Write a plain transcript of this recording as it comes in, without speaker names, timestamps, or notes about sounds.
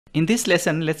In this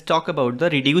lesson, let's talk about the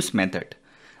reduce method.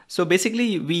 So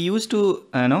basically we used to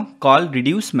call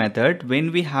reduce method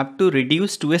when we have to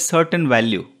reduce to a certain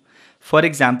value. For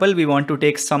example, we want to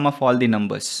take sum of all the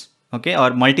numbers, okay,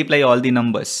 or multiply all the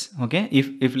numbers, okay.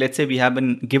 If let's say we have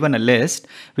been given a list,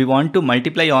 we want to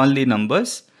multiply all the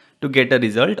numbers to get a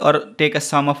result, or take a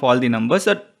sum of all the numbers,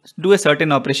 or do a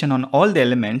certain operation on all the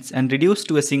elements and reduce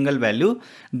to a single value,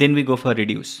 then we go for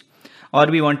reduce. Or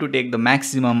we want to take the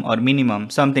maximum or minimum,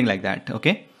 something like that,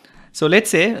 okay. So let's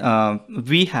say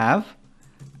we have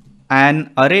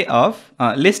an array of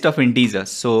list of integers.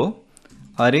 So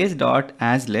arrays dot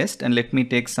as list, and let me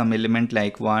take some element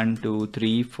like 1 2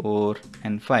 3 4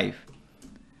 and 5.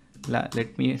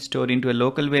 Let me store into a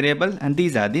local variable, and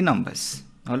these are the numbers.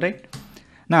 All right,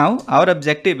 now our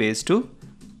objective is to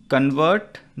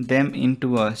convert them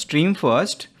into a stream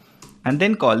first and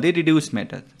then call the reduce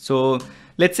method. So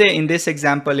let's say in this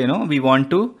example, we want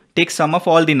to take sum of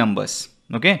all the numbers,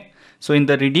 okay. So in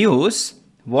the reduce,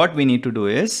 what we need to do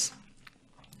is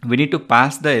we need to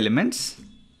pass the elements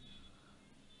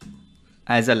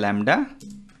as a lambda,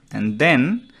 and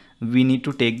then we need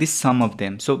to take the sum of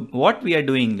them. So what we are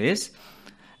doing is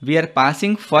we are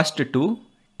passing first two,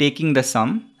 taking the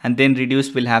sum, and then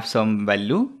reduce will have some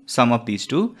value, sum of these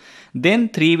two. Then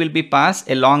 3 will be passed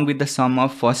along with the sum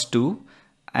of first two,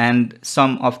 and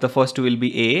sum of the first two will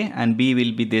be a, and b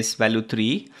will be this value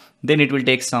 3. Then it will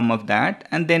take sum of that,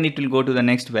 and then it will go to the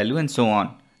next value, and so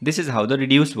on. This is how the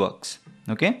reduce works,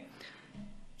 okay.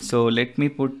 So let me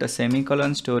put a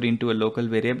semicolon, store into a local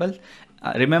variable.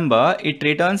 Remember, it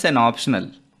returns an optional,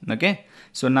 okay.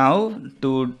 So now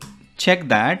to check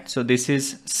that, so this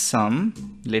is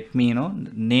sum. Let me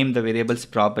name the variables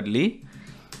properly.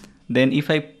 Then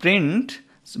if I print,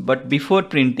 but before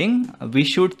printing we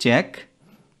should check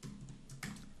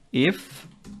if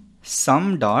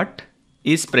sum dot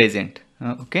is present,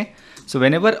 okay. So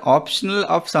whenever optional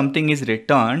of something is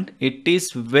returned, it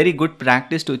is very good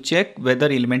practice to check whether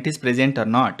element is present or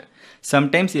not.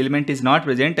 Sometimes element is not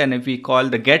present, and if we call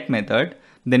the get method,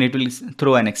 then it will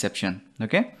throw an exception,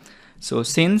 okay. So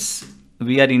since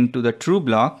we are into the true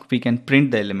block, we can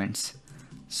print the elements.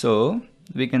 So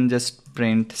we can just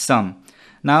print sum.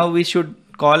 Now we should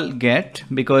call get,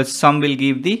 because sum will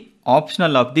give the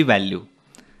optional of the value.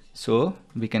 So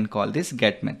we can call this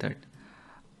get method.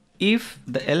 If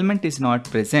the element is not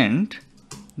present,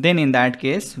 then in that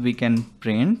case we can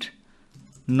print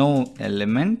no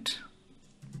element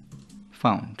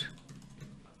found.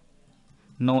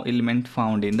 No element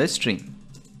found in the string.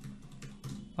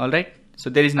 All right. So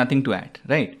there is nothing to add,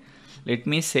 right? Let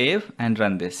me save and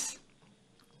run this.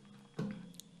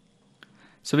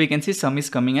 So we can see sum is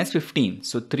coming as 15.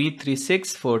 So 3, 3,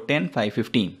 6, 4, 10, 5,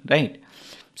 15, right?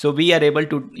 So we are able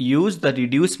to use the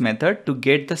reduce method to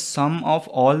get the sum of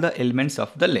all the elements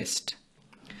of the list.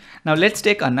 Now let's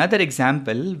take another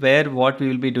example where what we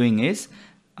will be doing is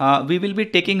we will be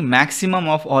taking maximum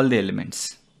of all the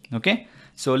elements, okay?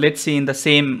 So let's see in the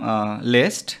same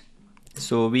list.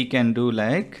 So we can do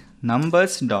like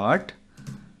numbers dot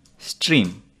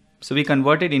stream. So we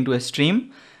convert it into a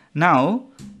stream. Now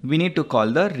we need to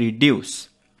call the reduce.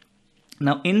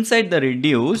 Now inside the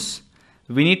reduce,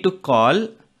 we need to call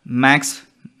max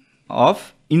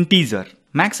of integer,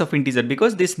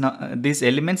 because these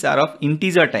elements are of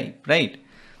integer type, right?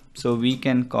 So we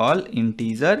can call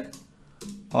integer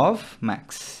of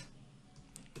max.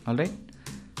 All right,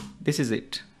 this is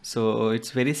it. So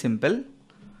it's very simple.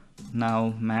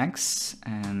 Now max,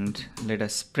 and let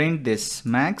us print this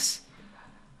max.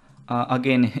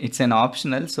 Again, it's an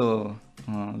optional, so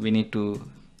we need to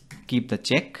keep the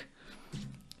check.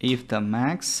 If the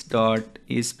max dot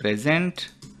is present,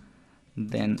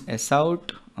 then s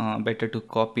out. Better to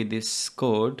copy this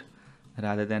code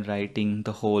rather than writing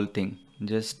the whole thing.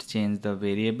 Just change the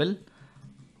variable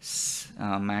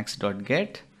max dot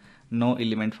get, no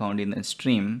element found in the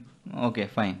stream. Okay,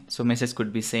 fine. So message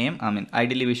could be same. I mean,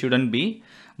 ideally we shouldn't be,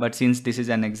 but since this is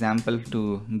an example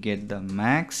to get the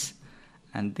max,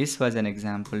 and this was an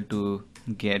example to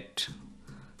get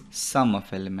sum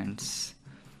of elements.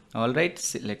 All right,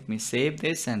 so let me save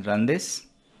this and run this.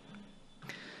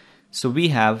 So we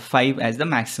have 5 as the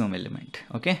maximum element,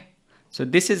 okay. So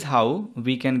this is how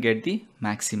we can get the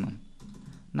maximum.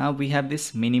 Now we have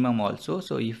this minimum also.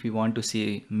 So if we want to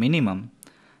see minimum,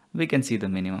 we can see the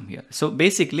minimum here. So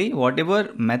basically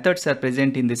whatever methods are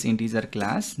present in this integer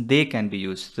class, they can be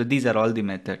used. So these are all the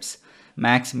methods: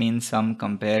 max, min, sum,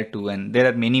 compare, to, and there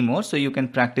are many more. So you can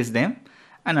practice them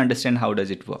and understand how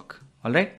does it work. All right.